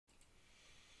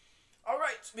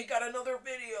What? We got another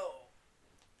video.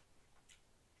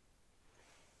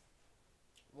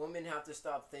 Women have to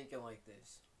stop thinking like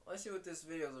this. Let's see what this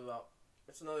video is about.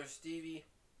 It's another Stevie.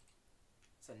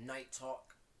 It's a night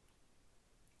talk.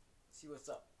 See what's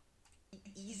up. The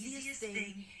easiest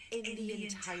thing in the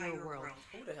entire world.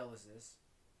 Who the hell is this?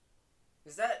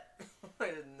 Is that...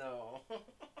 No.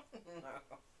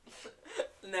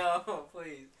 No. No,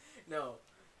 please. No.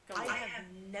 Come on. I have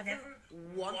never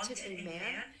wanted a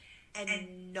man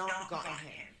and not gotten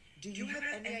him. Do you have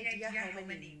any idea how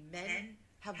many men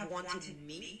have wanted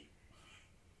me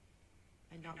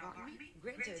and not gotten me?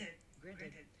 Granted,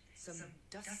 some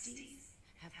dusties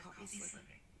have caught me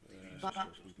slipping. But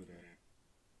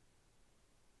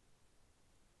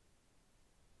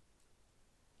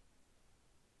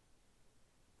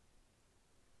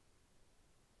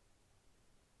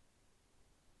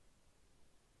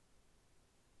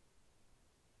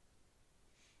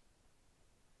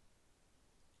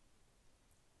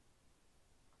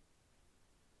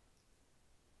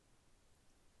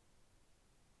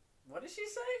What did she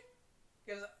say?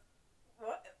 Because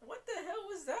what the hell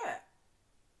was that?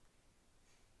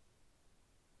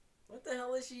 What the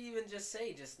hell did she even just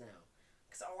say just now?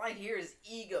 Because all I hear is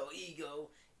ego, ego,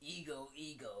 ego,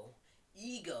 ego,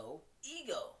 ego,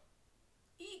 ego,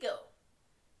 ego.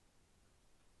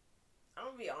 I'm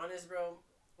gonna be honest, bro.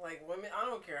 Like, women, I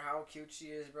don't care how cute she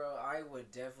is, bro. I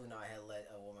would definitely not have let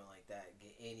a woman like that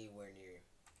get anywhere near.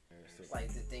 Like,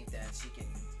 to think that she can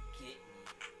get me.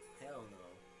 Hell no.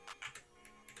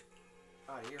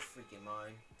 Out of your freaking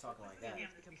mind, talking like that.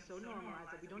 It's become so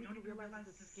normalized that we don't even realize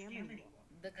it's a scam anymore.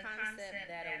 The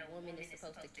concept that a woman is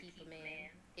supposed to keep a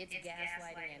man, it's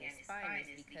gaslighting at its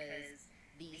finest, because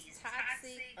these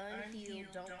toxic, unhealed,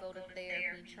 don't go to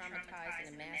therapy, traumatized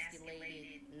and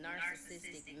emasculated,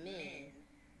 narcissistic men,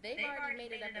 they've already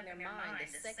made it up in their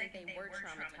mind the second they were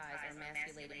traumatized or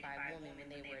emasculated by a woman when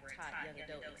they were taught, young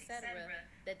adult, etc.,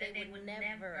 that they would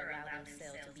never allow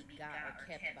themselves to be got or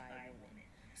kept by a woman.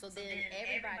 So then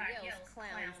everybody else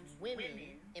clowns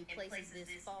women and places this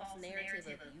false narrative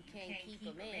of you can't keep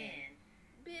a man.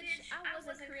 Bitch, I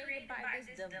wasn't created by this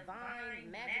divine,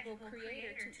 magical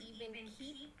creator to even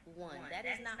keep one. That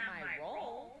is not my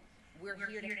role. We're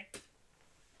here to...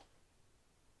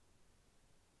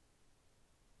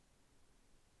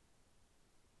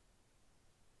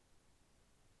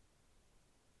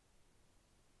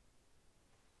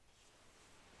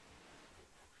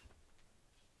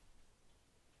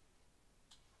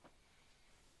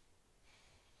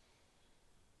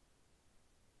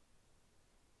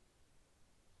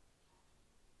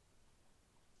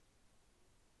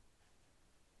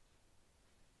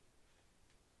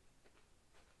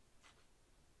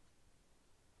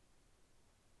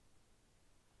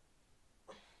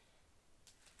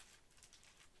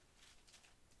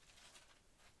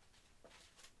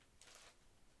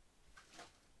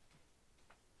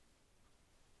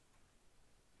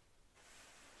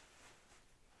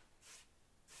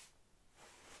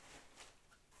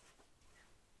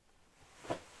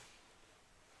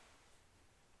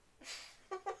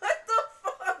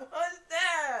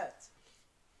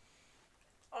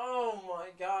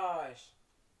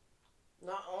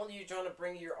 Not only are you trying to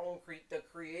bring your own the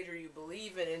creator you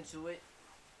believe in into it,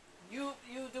 you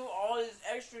do all this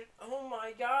extra. Oh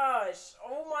my gosh!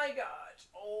 Oh my gosh!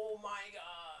 Oh my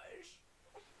gosh!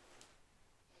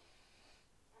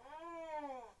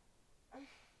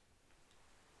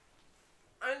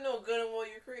 I know good and well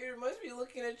your creator must be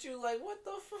looking at you like, what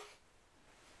the fuck?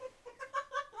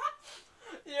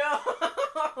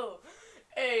 Yo!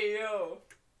 Hey, yo!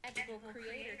 Magical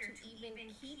creator to even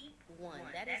keep one.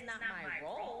 That is not my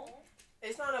role.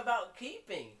 It's not about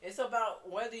keeping. It's about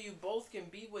whether you both can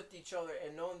be with each other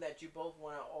and knowing that you both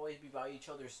want to always be by each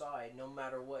other's side no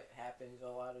matter what happens a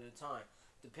lot of the time.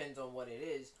 Depends on what it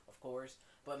is, of course,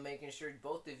 but making sure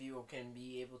both of you can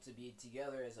be able to be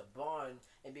together as a bond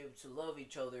and be able to love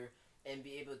each other and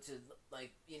be able to,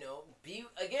 like, you know, be,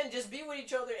 again, just be with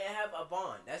each other and have a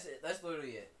bond. That's it. That's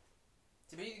literally it.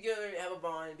 To be together, have a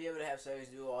bond, be able to have sex,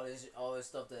 do all this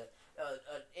stuff that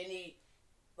any,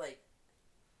 like,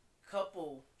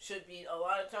 couple should be, a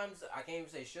lot of times, I can't even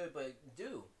say should, but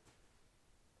do.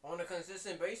 On a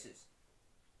consistent basis.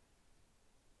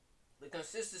 The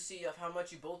consistency of how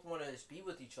much you both want to be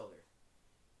with each other.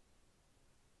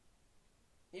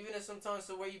 Even if sometimes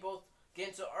the way you both get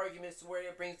into arguments to where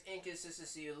it brings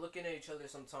inconsistency, you're looking at each other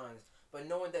sometimes, but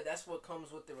knowing that that's what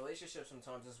comes with the relationship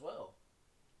sometimes as well.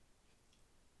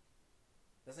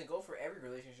 Doesn't go for every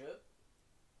relationship.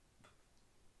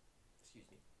 Excuse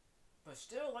me. But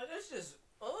still, like, it's just,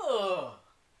 ugh.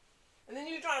 And then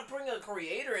you try to bring a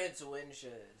creator into it and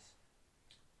shit.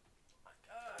 Oh my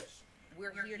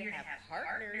we're here to have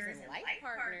partners and life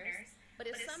partners. But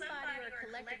if somebody or a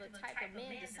collective of type of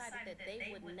men decided that they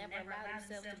would never allow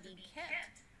themselves to be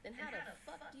kept, then how the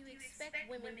fuck do you expect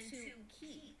women to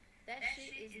keep? That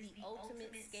shit is the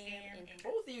ultimate scam. And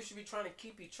both of you should be trying to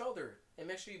keep each other and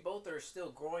make sure you both are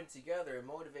still growing together and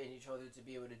motivating each other to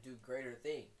be able to do greater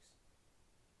things.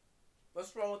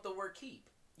 What's wrong with the word keep?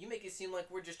 You make it seem like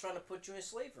we're just trying to put you in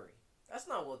slavery. That's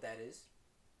not what that is.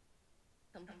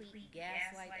 Complete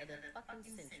gaslight of the fucking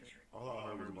century. All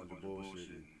I heard was a bunch of bullshit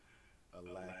and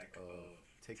a lack of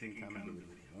taking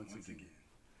accountability. Once again,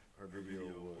 her video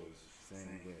was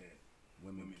saying that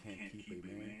women can't keep a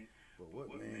man, but what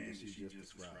man did she just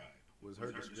describe? Was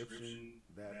her description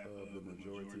that of the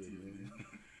majority of men?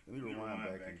 Let me rewind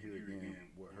back and hear again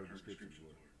what her descriptions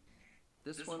were.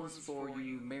 This one's for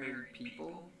you married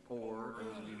people, or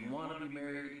those of you who want to be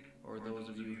married, or those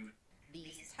of you...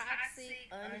 These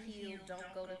toxic, unhealed,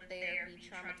 don't go to therapy,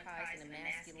 traumatized, and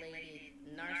emasculated,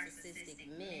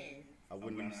 narcissistic men. I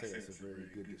would not say it's a very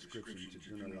good description to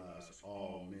generalize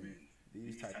all men.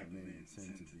 These type of men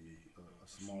tend to be a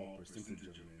small percentage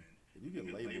of men. If you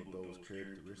get labeled those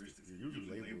characteristics, you're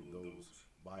usually labeled those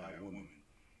by a woman.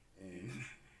 And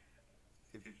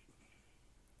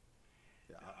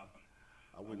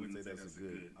I wouldn't say that's a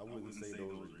good, I wouldn't say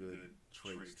those are good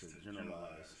traits to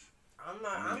generalize. I'm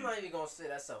not even gonna say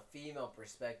that's a female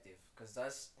perspective, because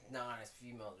that's not a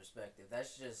female perspective.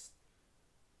 That's just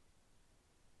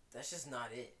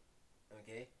not it.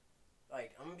 Okay,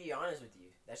 like, I'm gonna be honest with you.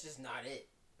 That's just not it.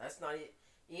 That's not it.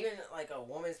 Even like a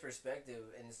woman's perspective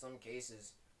in some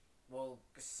cases will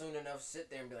soon enough sit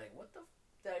there and be like, "What the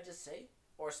did I just say?"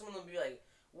 Or someone will be like,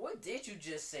 "What did you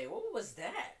just say? What was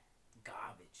that?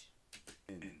 Garbage."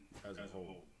 And as a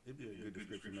whole, it'd be a good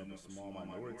description of a small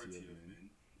minority of men.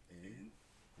 And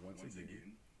once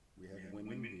again, we have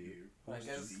women here. I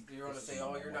guess you're gonna say,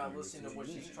 "Oh, you're not listening to what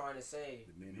she's trying to say."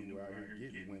 The men who are out here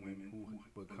getting women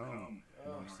who become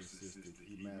narcissistic,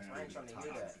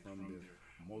 emasculated, from their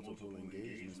multiple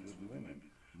engagements with women.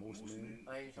 Most men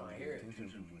I ain't trying to get hear it. attention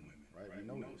from women, right? We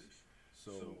know this.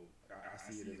 So I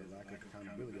see it as a lack of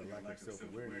accountability, a lack of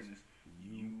self-awareness.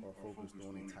 You are focused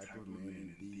on a type of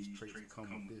man, and these traits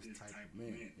come with this type of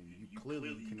man, and you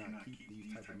clearly cannot keep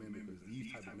these type of men because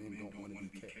these type of men don't want to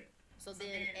be kept. So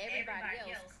then everybody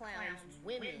else clowns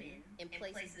women and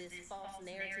places this false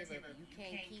narrative of you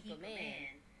can't keep a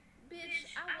man.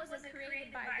 Bitch, I wasn't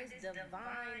created by this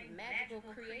divine, magical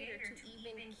creator to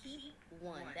even keep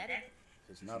one. That is...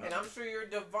 It's not. And I'm sure your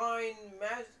divine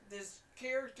this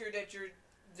character that you're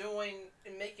doing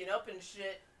and making up and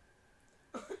shit.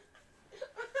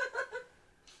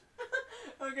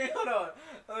 Okay, hold on.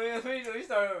 Let me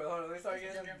start over. Hold on, let me start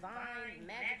again. Divine,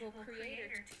 magical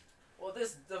creator. Well,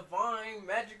 this divine,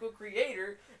 magical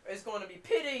creator is going to be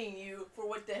pitying you for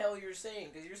what the hell you're saying,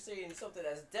 because you're saying something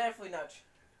that's definitely not true.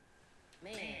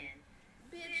 Man,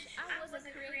 bitch, I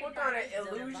wasn't created What by kind of this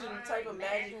illusion divine, type of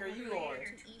magic are you on?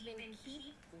 creator to even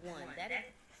keep one. That is...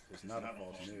 It's not a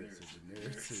false narrative. The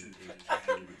narrative is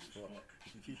accurate as fuck.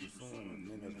 If you keep assuming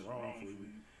men that's wrong for you,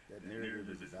 that narrative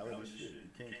is valid as shit.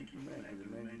 You can't keep your man because the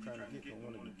man you're trying to get don't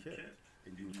want to be kept.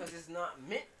 Because it's not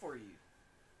meant for you.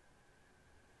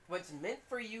 What's meant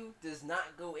for you does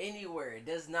not go anywhere. It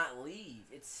does not leave.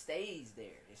 It stays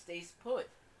there. It stays put.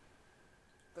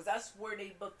 Because that's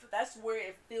where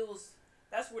it feels.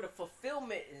 That's where the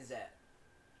fulfillment is at.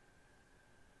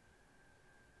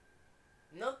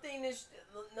 Nothing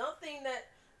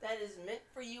that is meant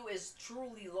for you is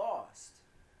truly lost.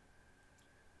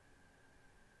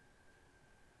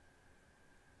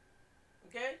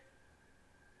 Okay?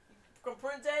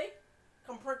 Comprende?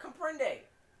 Comprende.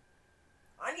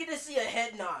 I need to see a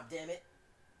head nod, damn it.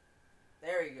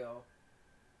 There you go.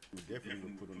 We definitely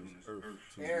would put on this earth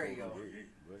to There you go.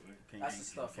 That's the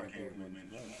stuff right there.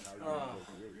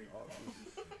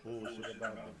 Bullshit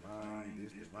about divine,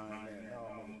 this, divine, that.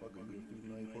 No, motherfucker, you a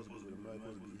female, you're supposed to be with a male,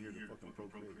 you're supposed to be here to fucking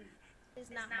procreate.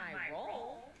 It's not my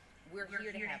role. We're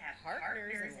here to have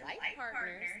partners and life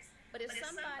partners. But if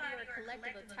somebody or a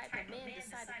collective of type of men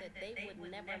decided that they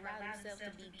would never allow themselves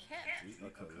to be kept,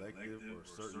 A collective or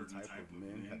certain type of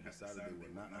men have decided they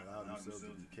will not allow themselves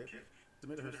to be kept.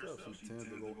 Samantha herself, she tends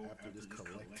to go after this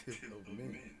collective of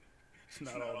men. It's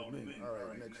not all the men. All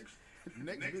right,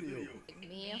 next video.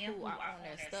 Men who are on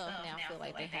their stuff now feel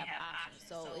like they have options,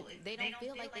 so they don't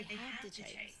feel like they have to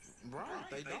chase. Right,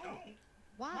 they don't.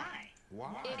 Why?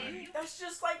 Why? That's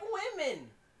just like women.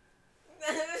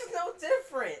 It's no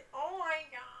different. Oh my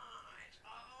gosh.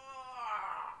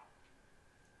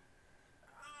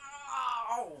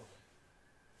 Oh.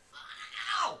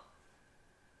 Ow.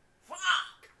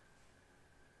 Fuck.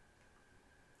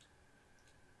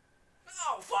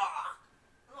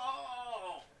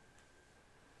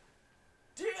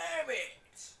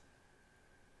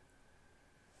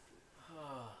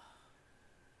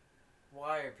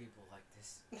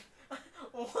 this?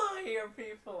 Why are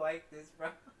people like this, bro?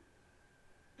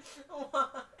 Why?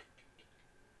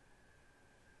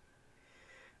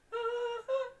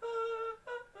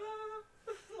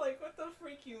 Like, what the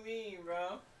freak you mean,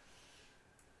 bro?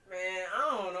 Man,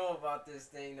 I don't know about this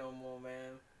thing no more,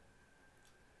 man.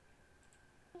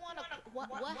 What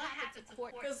happened to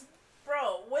court? Cause,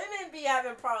 bro, women be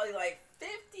having probably like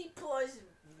 50 plus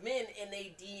men in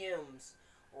their DMs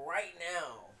right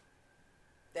now.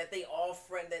 That they all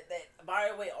that by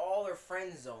the way, all are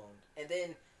friend zoned, and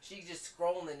then she just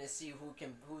scrolling to see who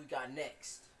got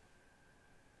next.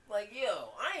 Like,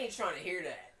 yo, I ain't trying to hear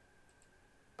that.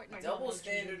 Double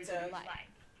standard test.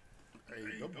 Hey,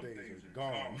 those days are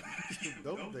gone.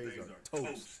 Those days are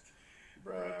toast.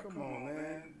 Bro, come on,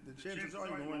 man. The chances are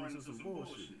you're going to run into some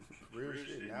bullshit. Real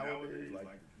shit. Nowadays,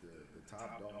 like the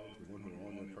top dogs, the women who are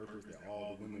on their purpose, that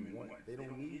all the women want, they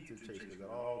don't need to chase because it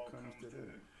all comes to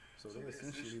them. So they're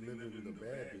essentially living the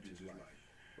bad bitches life.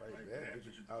 Right? Bad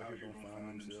bitches out here don't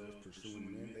find themselves pursuing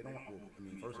men. They don't, well, I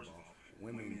mean, first of all,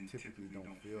 women typically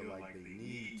don't feel like they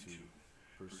need to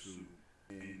pursue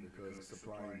men because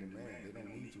supply and demand. They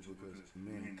don't need to because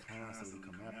men constantly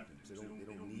come after them. So they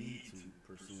don't need to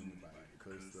pursue anybody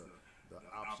because the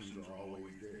options are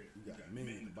always there. You got men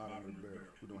at the bottom of the barrel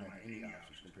who don't have any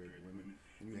options compared to women,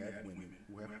 and you have women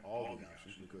who have all the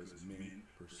options because men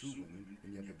pursue women,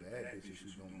 and you have the bad bitches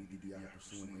who don't need to be out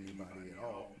pursuing anybody at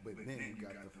all. But then you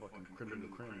got the fucking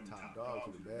criminal top dogs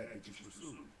who the bad bitches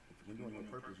pursue. When you're on your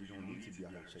purpose, you don't need to be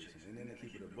out here chasing. And then they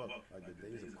keep it a buck. Like the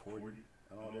days of courting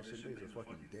and all that shit, days are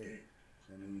fucking dead.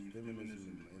 I mean,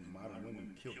 feminism and modern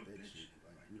women killed that shit.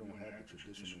 Like, we don't have the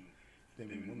traditional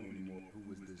feminine women anymore who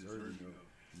was deserving of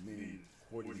men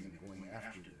courting and going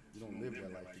after them. You don't live that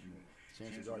life anymore.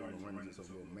 Chances are you're going to run into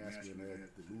some little masculine,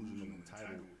 delusional,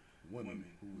 entitled woman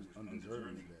who was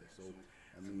undeserving of that. So,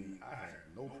 I mean, I have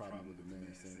no problem with the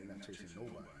man saying they're not chasing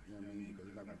nobody. You know what I mean? Because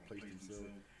they're not going to place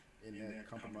themselves in that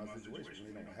compromised situation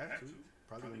when they don't have to.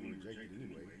 Probably going to be rejected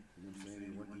anyway. You know what I'm saying?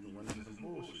 You can run into some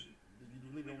bullshit. You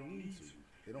really don't need to.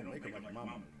 They don't make them like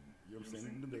mama. You know what I'm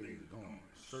saying? The days are gone.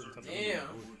 Certain types of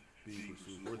women being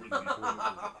pursued, worth being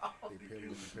courted. They pale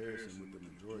in comparison with the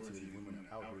majority of these women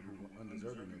out here who are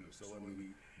undeserving of it. So, I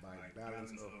mean, by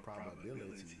balance of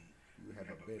probability, you have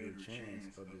a better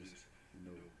chance of just, you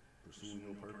know, pursuing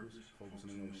your purpose,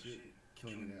 focusing on your shit,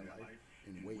 killing that life,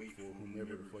 and wait for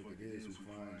whomever the fuck it is who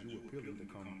finds you appealing to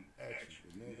come at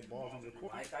you. And then the ball's in the court.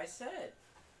 Like I said,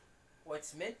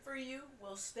 what's meant for you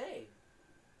will stay.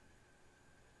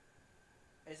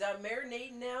 Is that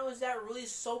marinating now? Is that really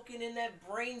soaking in that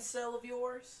brain cell of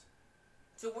yours?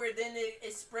 To where then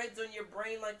it spreads on your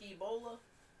brain like Ebola?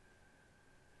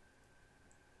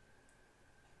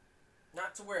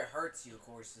 Not to where it hurts you, of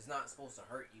course. It's not supposed to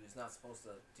hurt you. It's not supposed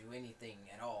to do anything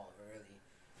at all, really.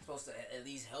 It's supposed to at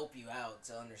least help you out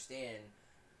to understand,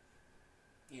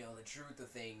 you know, the truth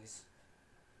of things.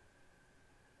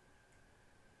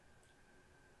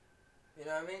 You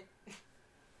know what I mean?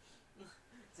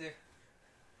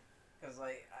 Because,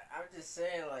 like, I'm just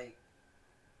saying, like,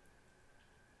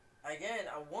 again,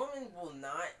 a woman will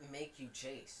not make you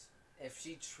chase. If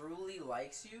she truly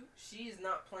likes you, she's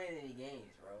not playing any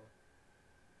games, bro.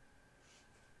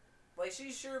 Like,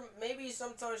 she's sure, maybe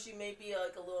sometimes she may be,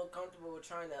 like, a little comfortable with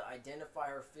trying to identify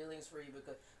her feelings for you,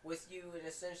 because with you, in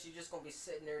a sense, she's just going to be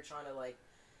sitting there trying to, like,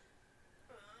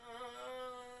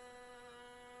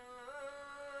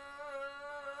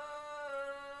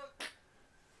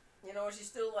 you know, she's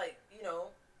still, like, you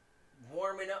know,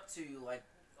 warming up to you, like,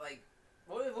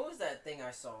 what was that thing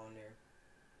I saw on there?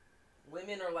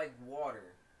 Women are like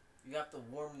water. You have to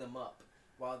warm them up,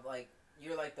 while, like,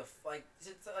 you're like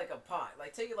it's like a pot.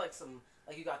 Like, take it like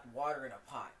like you got water in a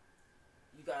pot.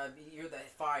 You're that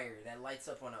fire that lights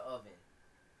up on an oven.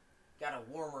 You gotta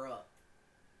warm her up.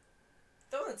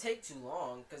 It doesn't take too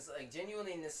long, because, like,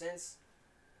 genuinely, in a sense,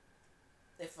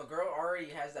 if a girl already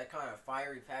has that kind of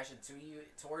fiery passion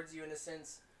towards you, in a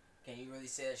sense, can you really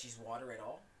say that she's water at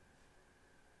all?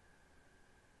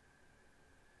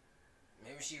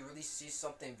 Maybe she really sees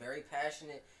something very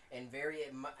passionate and very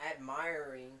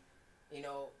admiring, you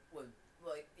know, with,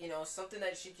 like, you know, something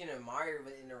that she can admire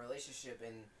within a relationship,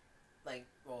 and, like,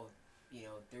 well, you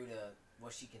know, through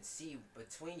what she can see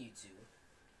between you two,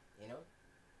 you know?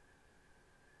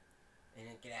 And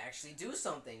it can actually do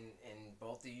something, and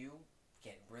both of you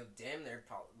can real damn there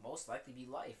most likely be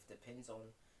life. Depends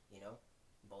on, you know,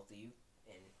 both of you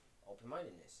and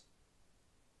open-mindedness.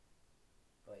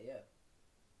 But yeah.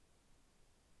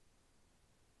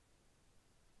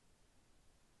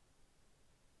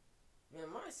 Man,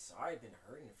 my side been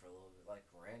hurting for a little bit, like,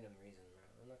 random reason, bro.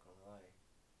 I'm not gonna lie.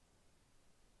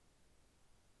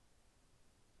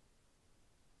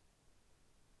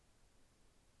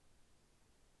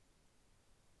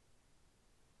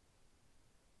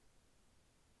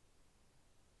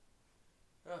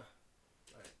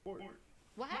 sport.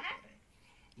 What happened?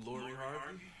 Lori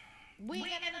Harvey. We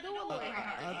ain't got nothing to do with Lori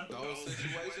Harvey. Those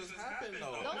situations happen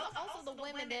though. Those are also the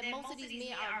women that most of these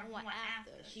men are going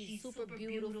after. She's super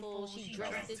beautiful. She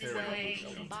dressed this way.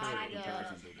 She's bodied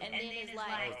up. And then it's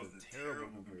like, That was a terrible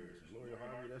comparison. Lori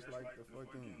Harvey, that's like the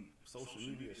fucking social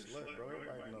media slut, bro.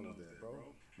 Everybody knows that, bro.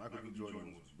 Michael B.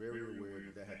 Jordan was very aware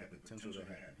that had the potential to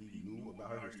happen. He knew about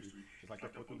her history, just like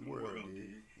the fucking world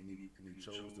did, and he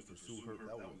chose to pursue her.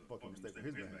 That was a fucking mistake on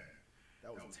his behalf.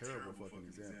 That was a terrible fucking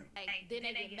example. like, then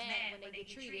they get mad when they get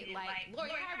treated like Lori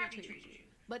Harvey treated you.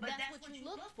 But that's what you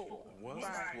look for. What's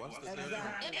the difference?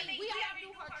 I mean, we already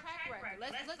do her track record.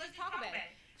 Let's just talk about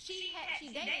it. She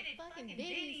dated fucking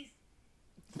Diddy's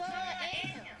son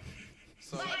and him.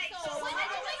 So, Like, so when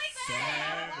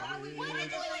Why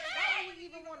would you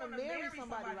even want to marry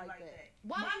somebody like that?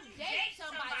 why would you date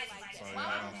somebody like that? Why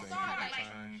would you start like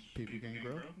People can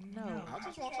grow. No. I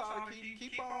just want y'all to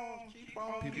keep on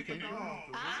People keeping can grow. on.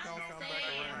 'Cause it's gonna come back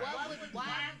saying, around. why would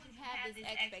you have this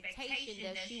expectation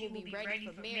that she will be ready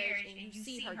for marriage and you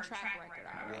see her track record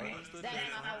already? What is the That's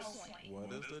my whole difference? point. What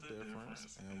is the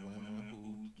difference in women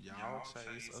who y'all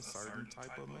chase a certain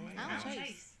type of man? I don't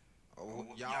chase. Oh,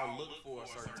 y'all look for a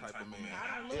certain type of man.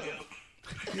 I don't look.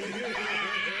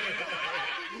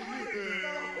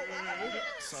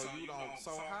 So you don't.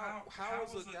 So how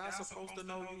is a guy supposed to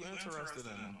know you interested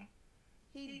in him?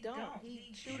 He don't.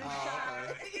 He shoot a Oh, shot.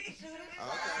 okay. He shoot a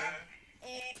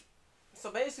Okay.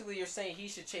 So basically, you're saying he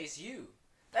should chase you.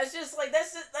 That's just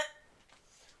that.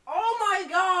 Oh my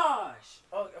gosh!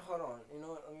 Oh, hold on. You know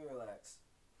what? Let me relax.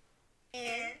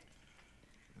 And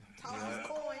toss Yeah. his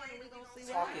coin and we gonna see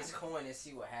what Talk happens. his coin and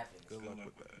see what happens. Good luck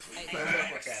with that. Good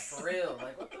luck with that, for real.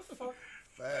 Like, what the fuck?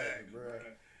 Fact, bro.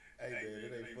 Hey, man,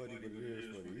 it ain't funny, but it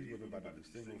is funny. These women about to be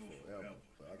single forever.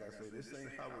 But like I say, this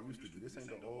ain't how it used to be. This ain't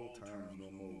the old times no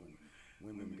more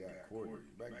when women got courted.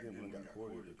 Back then, women got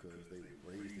courted because they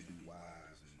were raised to be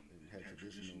wise and had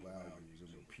traditional values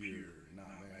and were pure, not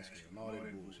masculine, and all that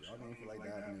bullshit. I don't even feel like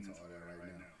diving into all that right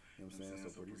now. You know what I'm saying? So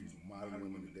for these modern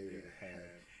women today that have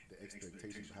the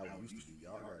expectations of how it used to be,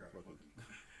 y'all gotta fucking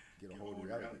get a hold of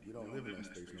reality. You don't live in that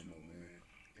space no more, man.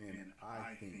 And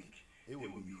I think it would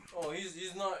be. Oh,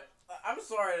 he's not. I'm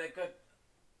sorry that could.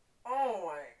 Oh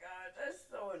my god, that's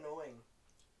so annoying.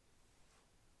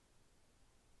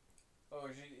 Oh,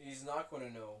 he's not gonna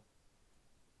know.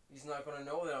 He's not gonna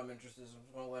know that I'm interested.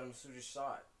 I'm gonna let him shoot his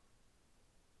shot.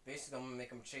 Basically, I'm gonna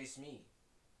make him chase me.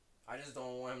 I just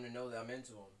don't want him to know that I'm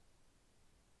into him.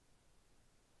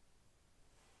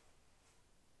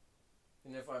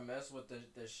 And if I mess with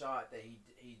the shot that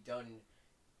he done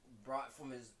brought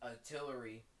from his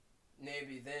artillery,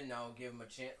 maybe then I'll give him a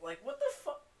chance. Like, what the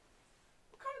fuck?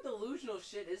 What kind of delusional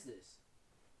shit is this?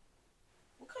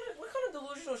 What kind of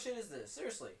delusional shit is this?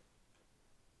 Seriously.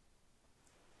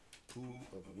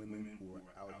 Proof of women who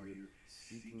are out here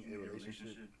seeking a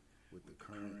relationship with the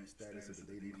current status of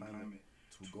the dating climate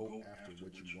to go after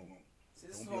what you want. See,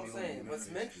 this is what I'm saying. What's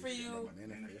meant for you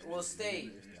will stay.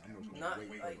 Not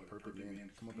like perfect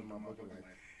man come up in my fucking life.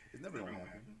 It's never gonna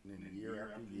happen. And then year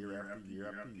after year after year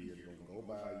after year, it's gonna go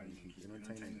by. You keep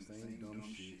entertaining the same dumb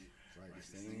shit, right? The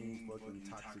same fucking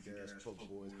toxic ass fuck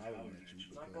boys hollering at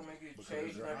you. not gonna make you because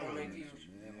chase. they're Not gonna hollering make you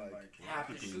at man. Like, have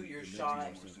to typically, shoot your it makes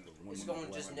shot. no sense for a woman It's to gonna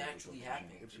go just out there naturally with a happen.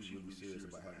 woman if she's really serious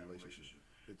about having a relationship.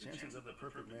 The chances of the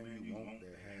perfect man you want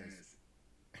that has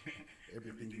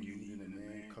everything you need in a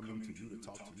man coming to you to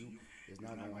talk to you is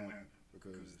not gonna happen,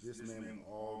 because this man with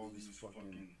all these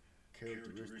fucking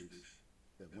characteristics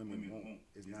that women want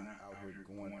is not out here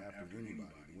going after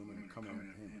anybody. The women are coming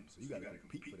after him, so you gotta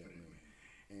compete for that man.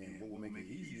 And what will make it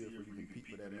easier for you to compete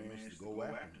for that man is to go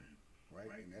after him,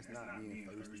 right? And that's not being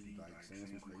thirsty, like saying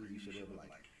some crazy shit or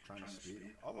like trying to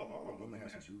spit. All a woman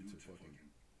has to do to fucking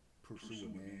pursue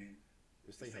a man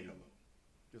is say hello.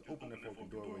 Just open the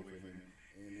fucking doorway for him,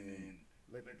 and then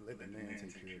let the man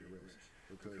take care of the rest.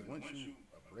 Because once you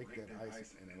break that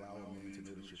ice and allow a man to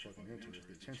know that you're fucking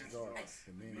interested, the chances are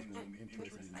the man is going to be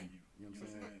interested in you. You know what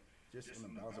I'm saying? Just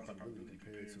on the balance of probability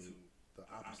compared to the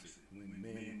opposite. When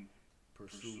men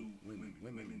pursue women,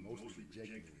 women mostly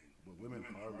reject men, but women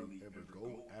hardly ever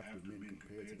go after men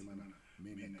compared to the amount of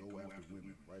men that go after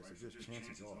women, right? So just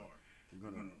chances are you're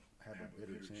going to have a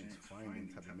better chance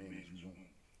finding the type of man that you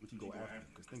want. If you go after them,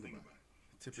 because think about it.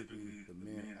 Typically, the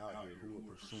men out here who are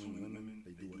pursuing women,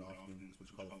 they do it often.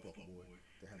 It's what you call a fuckboy.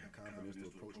 They have the confidence to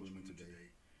approach women today,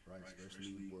 right?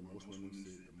 Especially where most women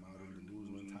sit, the modern,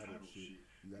 delusional, entitled shit.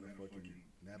 You gotta fucking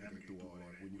navigate through all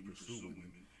that when you pursue women.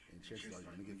 And chances are you're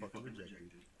gonna get fucking rejected.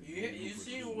 You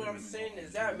see what I'm saying?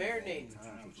 Is that marinating?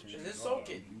 Is it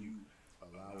soaking? You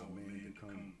allow a man to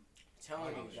come.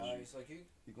 Telling you guys, like you.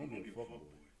 He's gonna be a fuckboy.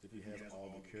 if he has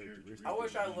all the characteristics. I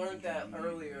wish I learned that you need,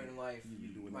 earlier in life you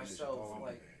need to do it myself. all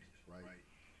Like, that, right?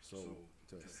 So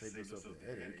to save yourself the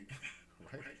headache,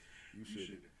 right? You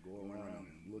should go around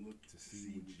and look to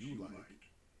see what you like,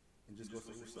 and just go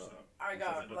say what's up. I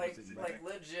got like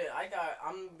legit.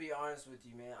 I'm gonna be honest with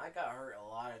you, man. I got hurt a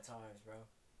lot of times, bro.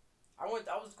 I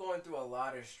was going through a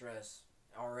lot of stress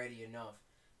already enough,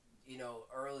 you know,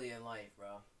 early in life,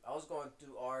 bro. I was going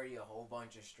through already a whole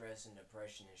bunch of stress and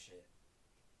depression and shit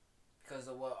because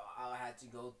of what I had to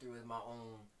go through with my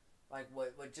own, like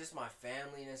what just my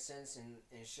family in a sense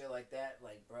and shit like that.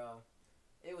 Like, bro,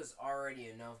 it was already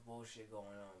enough bullshit going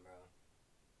on, bro.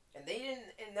 And they didn't,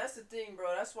 and that's the thing,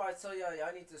 bro. That's why I tell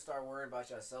y'all need to start worrying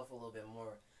about yourself a little bit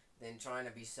more than trying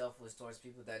to be selfless towards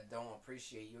people that don't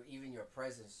appreciate you, even your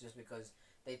presence, just because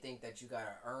they think that you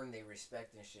gotta earn their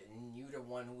respect and shit, and you the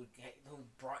one who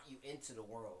brought you into the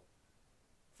world.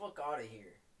 Fuck out of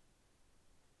here.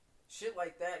 Shit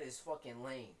like that is fucking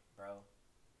lame, bro.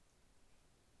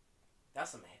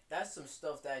 That's some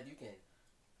stuff that you can,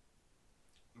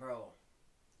 bro.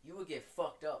 You would get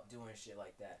fucked up doing shit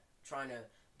like that, trying to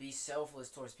be selfless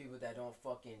towards people that don't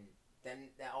fucking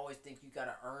that always think you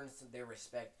gotta earn their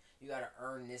respect. You gotta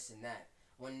earn this and that.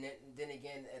 When then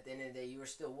again, at the end of the day, you were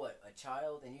still what, a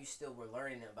child, and you still were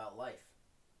learning about life.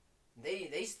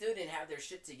 They still didn't have their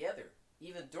shit together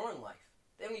even during life.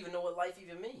 They don't even know what life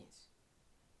even means.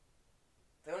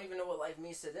 They don't even know what life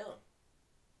means to them,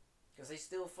 because they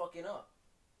still fucking up.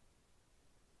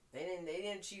 They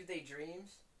didn't achieve their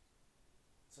dreams.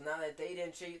 So now that they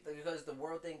didn't achieve, because the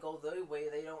world didn't go their way,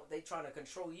 they trying to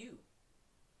control you.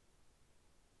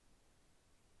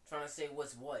 Trying to say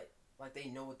what's what, like they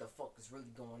know what the fuck is really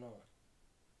going on.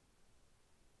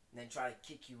 And then try to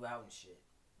kick you out and shit.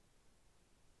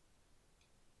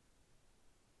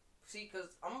 See,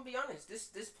 because I'm gonna be honest,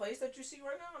 this place that you see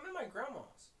right now, I'm in my grandma's.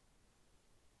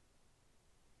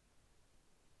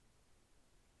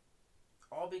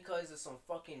 All because of some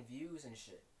fucking views and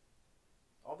shit.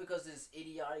 All because of this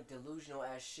idiotic, delusional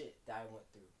ass shit that I went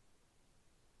through.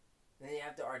 And then you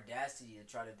have the audacity to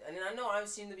try to... And I know I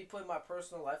seem to be putting my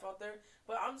personal life out there,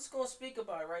 but I'm just going to speak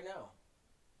about it right now.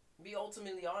 Be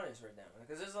ultimately honest right now.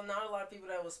 Because there's not a lot of people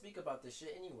that will speak about this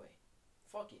shit anyway.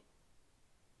 Fuck it.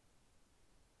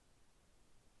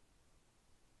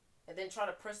 And then try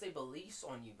to press their beliefs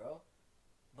on you, bro.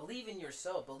 Believe in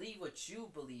yourself. Believe what you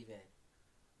believe in.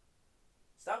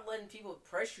 Stop letting people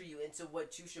pressure you into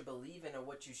what you should believe in or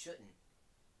what you shouldn't.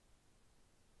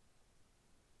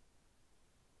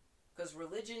 Because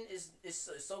religion is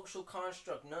a social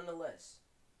construct nonetheless.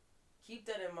 Keep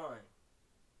that in mind.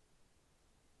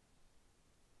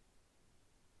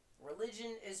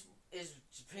 Religion is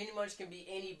pretty much can be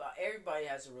anybody. Everybody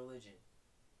has a religion.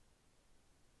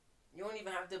 You don't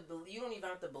even have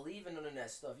to believe in none of that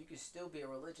stuff. You can still be a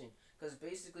religion, because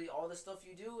basically all the stuff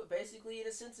you do, basically in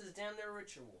a sense, is damn near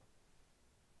ritual.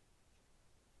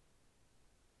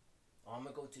 Oh, I'm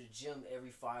gonna go to the gym every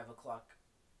 5 o'clock.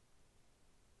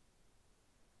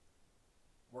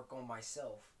 Work on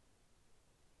myself.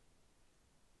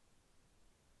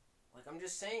 Like, I'm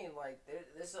just saying, like,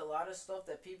 there's a lot of stuff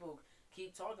that people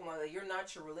keep talking about. Like, you're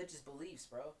not your religious beliefs,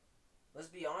 bro. Let's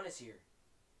be honest here.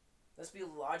 Let's be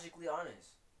logically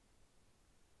honest.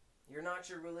 You're not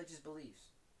your religious beliefs.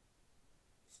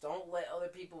 Just don't let other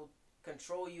people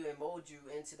control you and mold you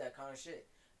into that kind of shit.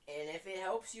 And if it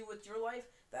helps you with your life,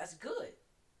 that's good.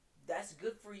 That's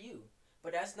good for you.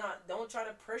 But that's not, don't try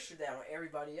to pressure that on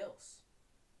everybody else.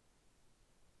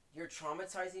 You're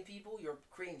traumatizing people. You're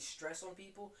creating stress on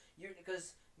people.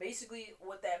 Because basically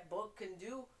what that book can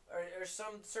do, or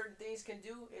some certain things can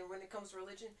do, and when it comes to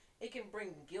religion, it can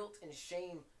bring guilt and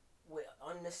shame with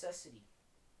unnecessity.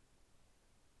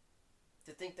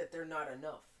 To think that they're not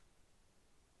enough.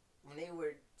 When they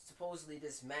were supposedly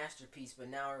this masterpiece, but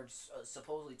now are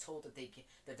supposedly told that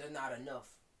that they're not enough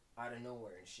out of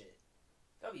nowhere and shit.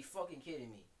 Gotta be fucking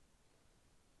kidding me.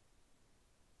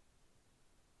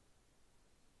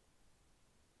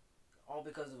 All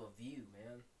because of a view,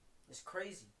 man. It's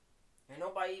crazy. And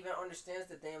nobody even understands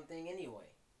the damn thing anyway.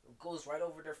 It goes right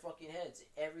over their fucking heads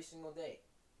every single day.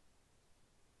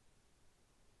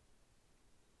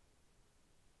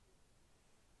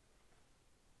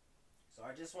 So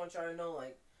I just want y'all to know,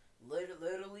 like,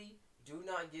 literally, do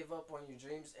not give up on your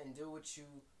dreams and do what you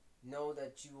know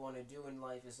that you want to do in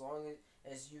life, as long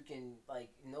as you can, like,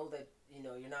 know that, you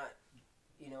know, you're not,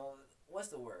 you know, what's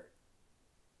the word?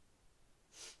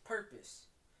 Purpose.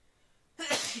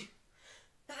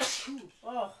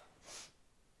 Oh.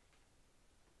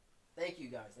 Thank you,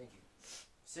 guys. Thank you.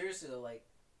 Seriously, though, like,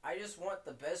 I just want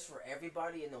the best for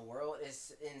everybody in the world.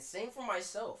 And same for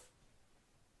myself.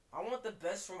 I want the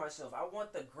best for myself. I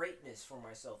want the greatness for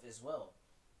myself as well.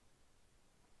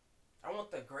 I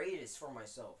want the greatest for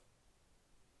myself.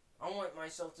 I want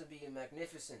myself to be in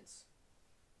magnificence.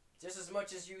 Just as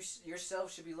much as you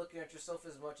yourself should be looking at yourself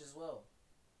as much as well.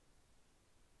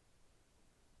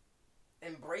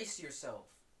 Embrace yourself.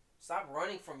 Stop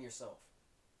running from yourself.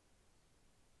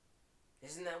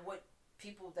 Isn't that what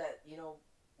people that,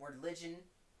 religion,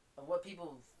 of what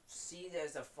people see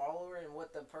as a follower and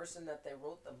what the person that they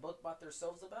wrote the book about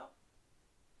themselves about?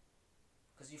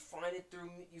 Because you find it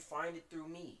through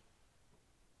me.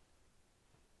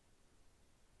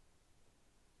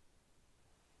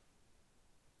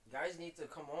 You guys need to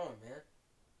come on, man.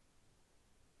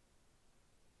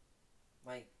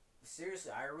 Like,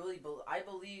 seriously, I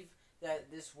believe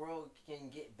that this world can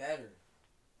get better.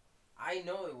 I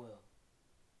know it will.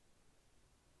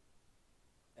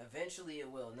 Eventually it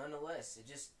will, nonetheless. It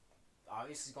just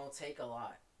obviously gonna take a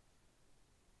lot.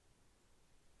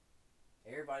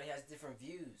 Everybody has different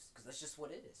views, because that's just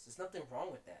what it is. There's nothing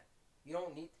wrong with that. You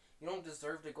don't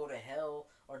deserve to go to hell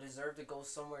or deserve to go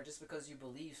somewhere just because you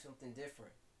believe something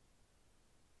different.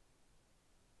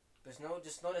 Just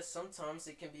know that sometimes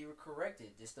it can be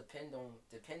corrected. Just depends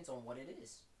on what it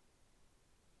is.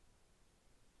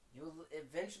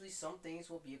 Eventually some things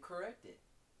will be corrected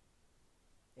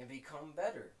and become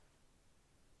better.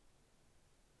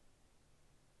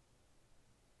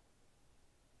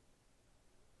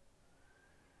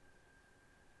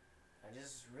 I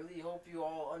just really hope you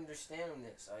all understand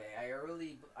this.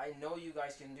 I know you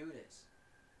guys can do this.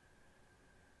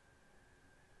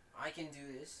 I can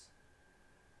do this.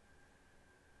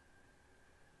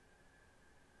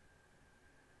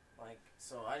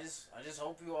 So I just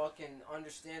hope you all can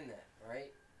understand that,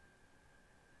 right?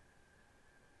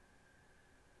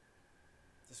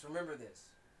 Just remember this.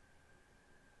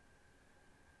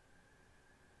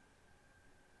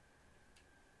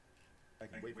 I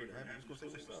can wait for it to happen. Just go say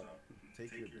what's up.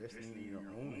 Take your destiny in your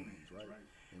own hands, right?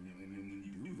 And when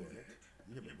you do that,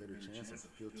 you have a better chance of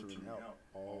filtering out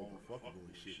all the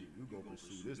fuckboy shit. You go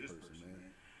pursue this person,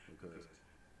 man. Because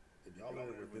if y'all are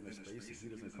within a space and he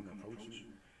doesn't come approach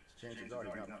you, chances are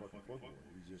he's not a fucking fuckboy.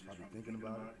 He's just probably thinking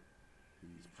about it.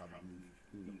 He's probably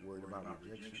worried about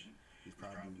rejection. He's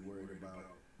probably worried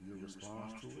about your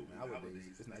response to it.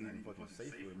 Nowadays, it's not even fucking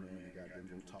safe for a man to goddamn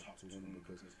go talk to women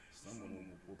because someone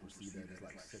will perceive that as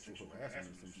like sexual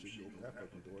harassment or some shit. You open that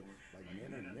fucking door. Like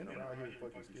men are out here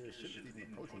fucking scared shit to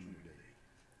even approach women today.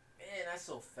 Man, that's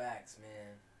so facts,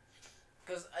 man.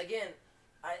 Because again,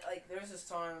 there's this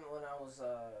time when I was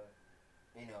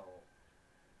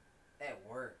at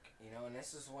work, and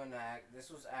this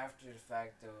was after the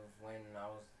fact of when I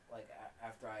was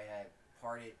after I had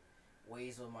parted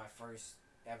ways with my first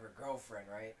ever girlfriend,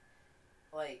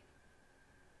 right?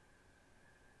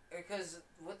 Because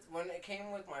when it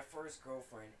came with my first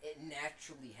girlfriend, it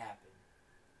naturally happened.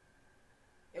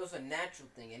 It was a natural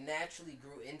thing. It naturally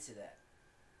grew into that.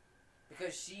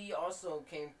 Because she also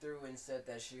came through and said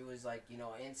that she was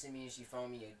into me and she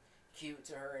found me cute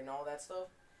to her and all that stuff.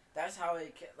 That's how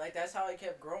it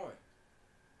kept growing.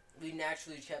 We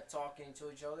naturally kept talking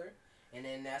to each other, and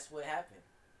then that's what happened.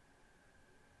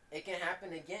 It can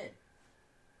happen again.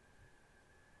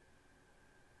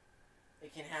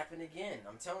 It can happen again.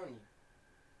 I'm telling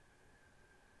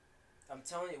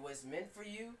you, what's meant for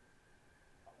you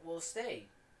will stay.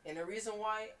 And the reason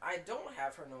why I don't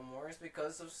have her no more is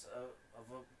because of a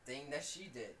thing that she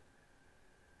did.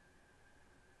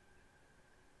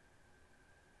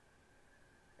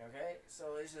 Okay?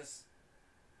 So it's just,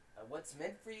 what's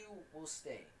meant for you will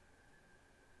stay.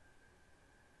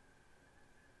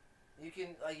 You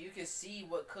can see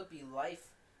what could be life,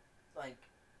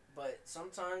 but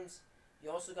sometimes you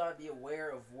also gotta be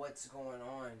aware of what's going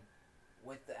on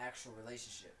with the actual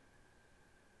relationship.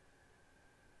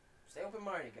 Stay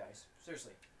open-minded, guys.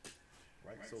 Seriously.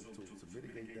 Right? So to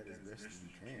mitigate that as best as you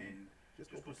can,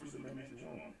 just go pursue the man that you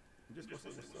want. And just go say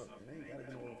what's up. And ain't gotta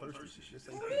be no thirsty shit. Just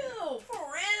say for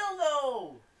real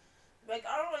though.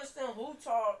 I don't understand who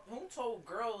told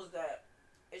girls that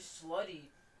it's slutty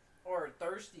or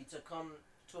thirsty to come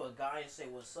to a guy and say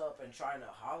what's up and trying to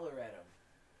holler at him.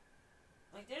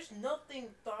 There's nothing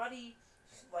thotty,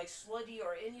 slutty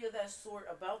or any of that sort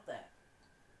about that.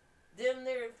 Them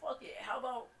there, fuck it. How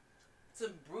about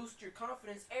to boost your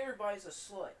confidence? Everybody's a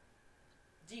slut.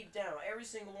 Deep down, every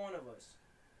single one of us.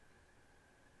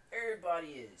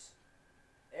 Everybody is.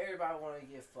 Everybody want to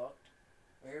get fucked.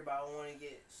 Everybody want to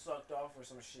get sucked off or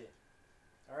some shit.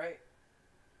 Alright?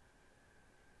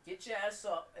 Get your ass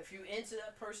up. If you into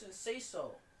that person, say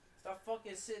so. Stop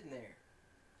fucking sitting there.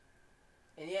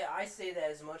 And yeah, I say that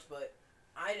as much, but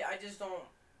I just don't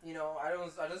You know,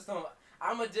 I just don't.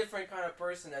 I'm a different kind of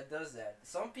person that does that.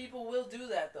 Some people will do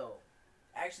that though.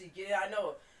 Actually, get it. I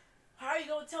know. How are you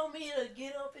gonna tell me to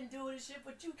get up and do this shit,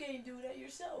 but you can't do that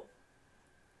yourself?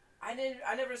 I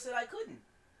never said I couldn't.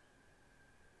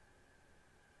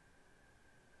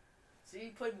 See,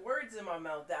 you put words in my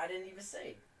mouth that I didn't even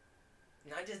say,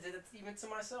 and I just did it even to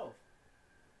myself.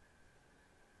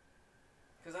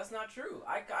 Cause that's not true.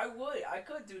 I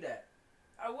could do that.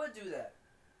 I would do that.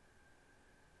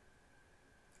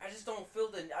 I just don't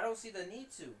I don't see the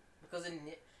need to, because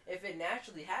if it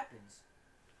naturally happens,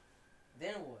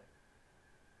 then what?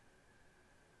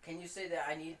 Can you say that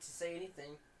I need to say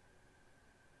anything?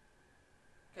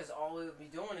 Because all we'll be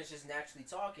doing is just naturally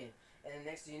talking, and the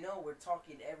next thing you know, we're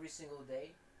talking every single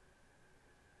day.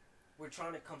 We're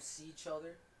trying to come see each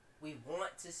other. We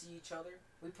want to see each other.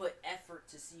 We put effort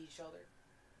to see each other.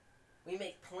 We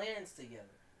make plans together.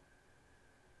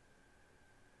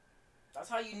 That's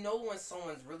how you know when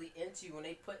someone's really into you, when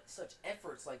they put such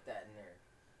efforts like that in there.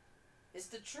 It's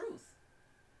the truth.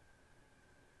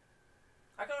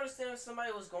 I can understand if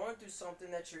somebody was going through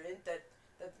something that you're in, that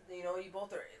you know, you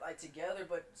both are like together,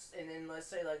 but and then let's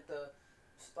say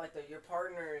your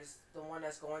partner is the one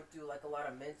that's going through like a lot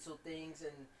of mental things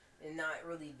and not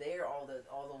really there all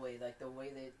the way, like the way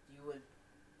that you would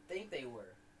think they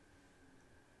were.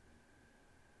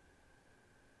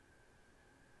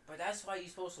 But that's why you're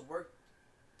supposed to work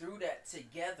through that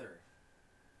together.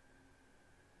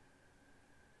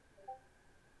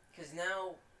 Cause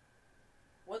now,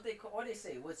 what they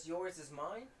say, what's yours is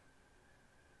mine.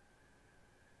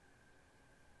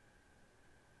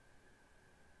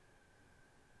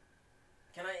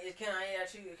 Can I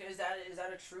actually? Is that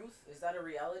a truth? Is that a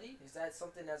reality? Is that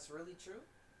something that's really true?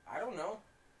 I don't know.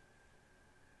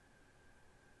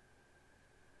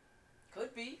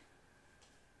 Could be.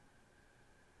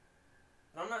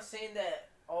 And I'm not saying that.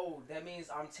 Oh, that means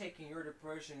I'm taking your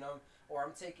depression, or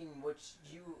I'm taking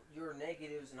your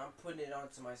negatives, and I'm putting it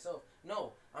onto myself.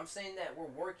 No, I'm saying that we're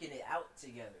working it out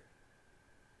together.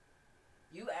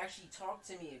 You actually talk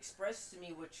to me, express to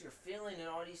me what you're feeling and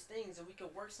all these things, and we can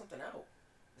work something out.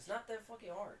 It's not that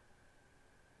fucking hard.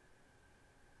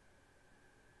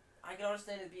 I can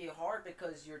understand it being hard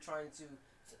because you're trying to,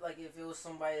 like, if it was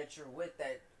somebody that you're with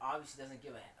that obviously doesn't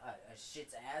give a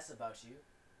shit's ass about you.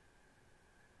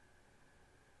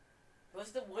 But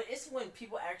it's when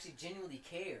people actually genuinely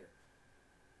care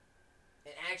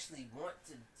and actually want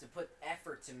to put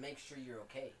effort to make sure you're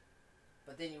okay.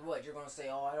 But then you're going to say,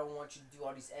 oh, I don't want you to do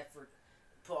all this effort,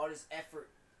 put all this effort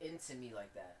into me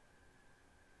like that.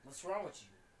 What's wrong with you?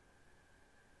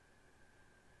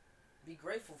 Be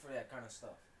grateful for that kind of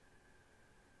stuff.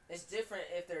 It's different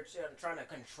if they're trying to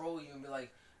control you and be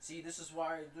like, see, this is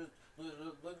why,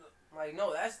 like,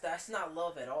 no, that's not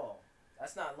love at all.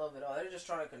 That's not love at all. They're just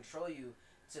trying to control you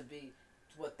to be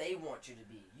what they want you to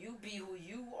be. You be who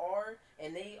you are,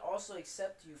 and they also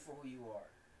accept you for who you are.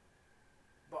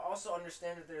 But also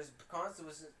understand that there's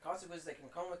consequences that can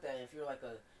come with that. If you're like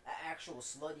an actual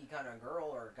slutty kind of girl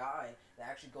or guy that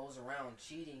actually goes around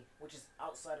cheating, which is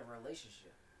outside of a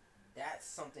relationship, that's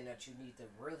something that you need to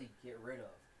really get rid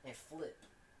of and flip.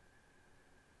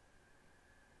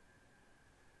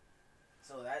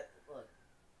 So look,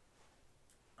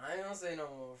 I ain't gonna say no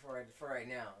more for right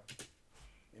now.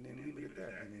 And then leave it at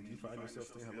that. And then you find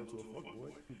yourself saying hello to a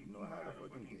fuckboy, you know how to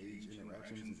fucking gauge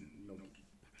interactions and, you know,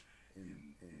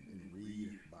 and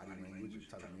read body language and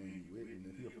type of man you with. And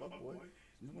if you're a fuckboy,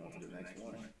 you move on to the next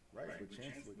one, right? But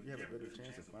you have a better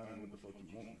chance of finding what the fuck you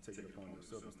want and take it upon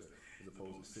yourself instead, as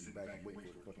opposed to sitting back and waiting for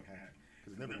it to fucking happen.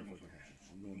 Because it's never gonna fucking happen.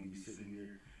 You're gonna be sitting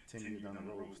here 10 years down the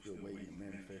road still waiting to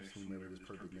manifest whomever this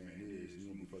perfect man is.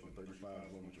 You're gonna be fucking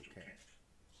 35 along with your cat.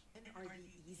 Men are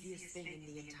the easiest thing in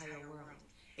the entire world.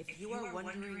 If you are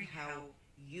wondering how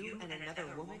you and another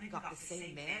woman got the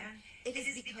same man, it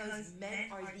is because men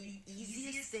are the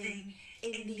easiest thing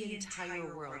in the entire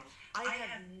world. I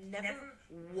have never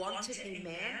wanted a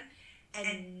man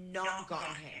and not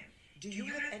gotten him. Do you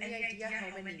have any idea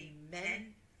how many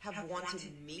men have wanted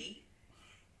me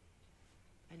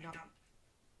and not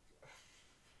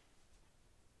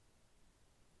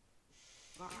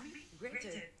gotten me?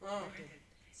 Granted,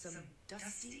 some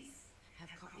dusties have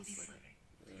caught me slipping.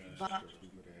 But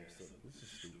This is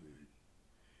stupid.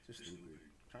 It's just stupid.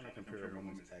 Trying to compare a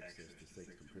woman's access to sex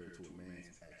compared to a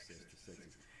man's access to sex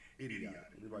is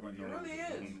idiotic. Everybody knows really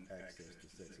that a is. woman's access to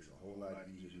sex is a whole lot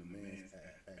easier than a man's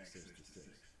access to sex.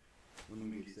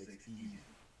 Women get sex easy.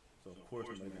 So of course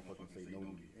nobody gonna fucking say no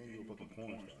to you. And you're a fucking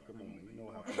porn star. Come on, man. You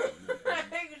know how fucking men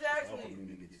Exactly.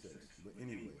 men get sex. But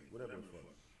anyway, whatever the fuck.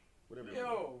 Whatever.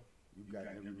 Yo. You've got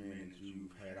every man that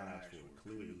you've had eyes for,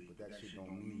 clearly, but that shit don't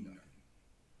mean nothing.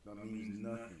 Don't mean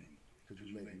nothing because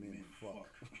you let men fuck.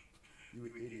 You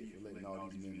an idiot for letting all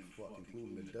these men fuck,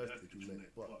 including the dust that you let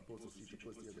fuck. You're supposed to see the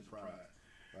pussy as a prize.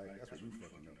 Right? That's what you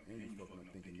fucking up. And you fucking up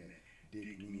thinking that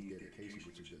dick means dedication,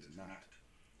 which it does not.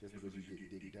 Just because you get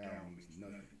dick down means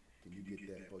nothing. Can you get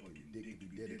that fucking dick to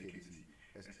be dedicated to you?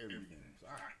 That's everything. So,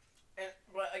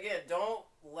 But again, don't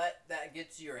let that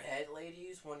get to your head,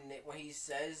 ladies. When he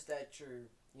says that your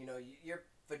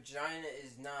vagina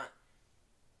is not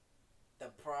the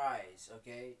prize,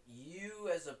 okay? You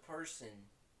as a person,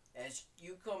 as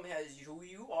who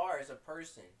you are as a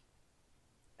person,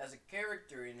 as a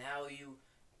character, and how you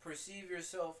perceive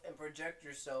yourself and project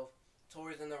yourself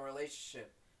towards in the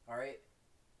relationship, all right?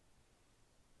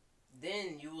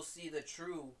 Then you will see the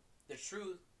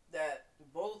truth that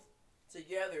both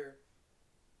together.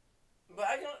 But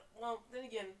then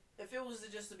again, if it was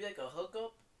just to be like a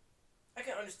hookup, I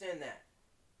can understand that.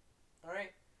 All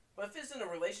right, but if it's in a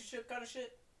relationship kind of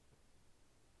shit,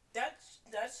 that's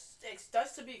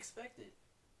to be expected.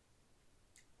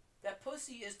 That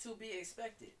pussy is to be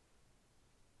expected.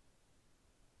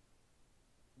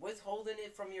 Withholding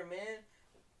it from your man,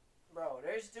 bro.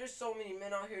 There's so many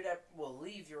men out here that will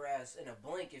leave your ass in a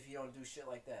blink if you don't do shit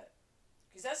like that.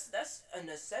 Cause that's a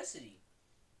necessity.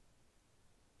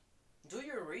 Do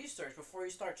your research before you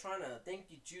start trying to think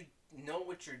that you know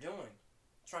what you're doing.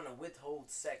 Trying to withhold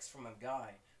sex from a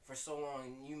guy for so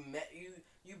long.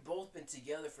 You both been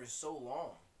together for so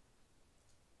long.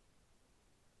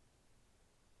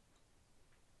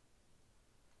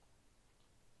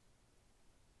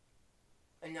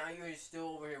 And now you're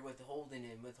still over here withholding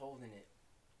it.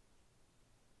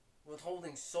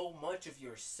 Withholding so much of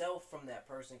yourself from that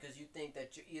person because you think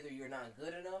that you're not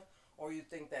good enough, or you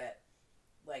think that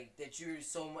that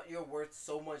you're worth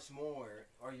so much more,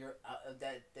 or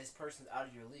that this person's out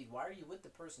of your league. Why are you with the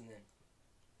person then?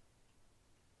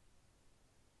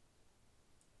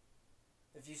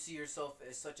 If you see yourself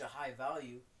as such a high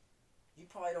value, you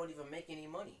probably don't even make any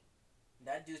money.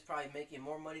 That dude's probably making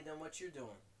more money than what you're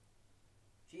doing.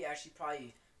 He actually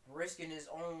probably risking his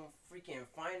own freaking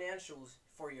financials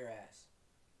for your ass.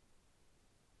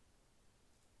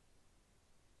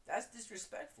 That's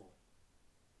disrespectful.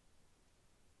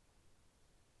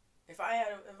 If I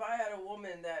had a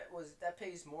woman that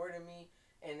pays more than me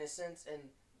in a sense,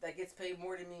 and that gets paid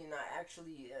more than me, and I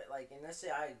actually and let's say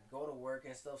I go to work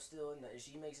and stuff still, and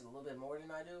she makes a little bit more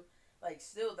than I do,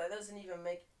 still that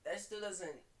still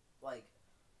doesn't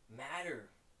matter.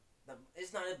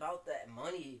 It's not about that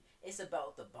money. It's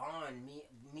about the bond,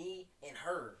 me and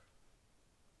her.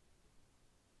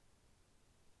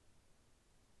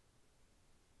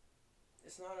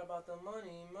 It's not about the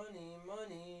money.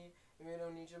 We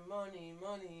don't need your money.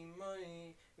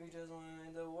 We just want to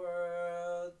make the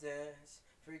world dance.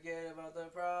 Forget about the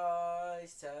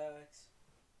price tags.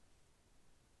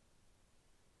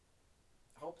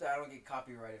 I hope that I don't get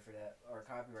copyrighted for that, or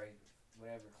copyright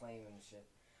whatever claim and shit.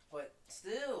 But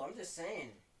still, I'm just saying.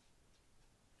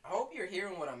 I hope you're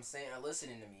hearing what I'm saying, or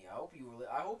listening to me. I hope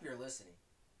you're listening.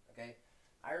 Okay,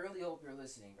 I really hope you're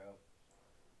listening, bro.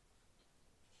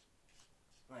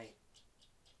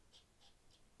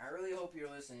 I really hope you're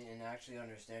listening and actually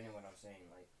understanding what I'm saying.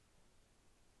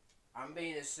 I'm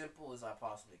being as simple as I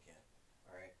possibly can.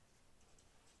 All right.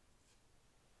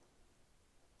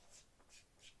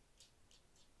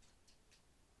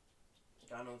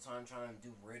 Got no time trying to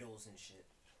do riddles and shit.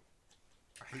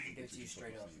 I hate Give it to you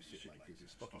straight up. Shit like this.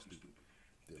 It's fucking stupid.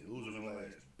 They're losing their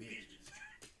ass bitches.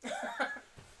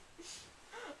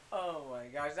 Oh my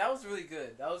gosh, that was really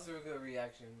good. That was a really good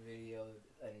reaction video,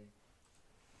 and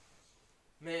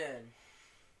man,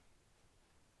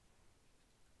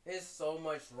 it's so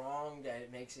much wrong that it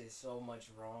makes it so much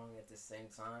wrong at the same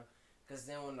time. Because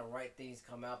then when the right things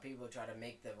come out, people try to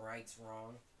make the rights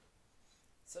wrong.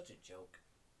 Such a joke.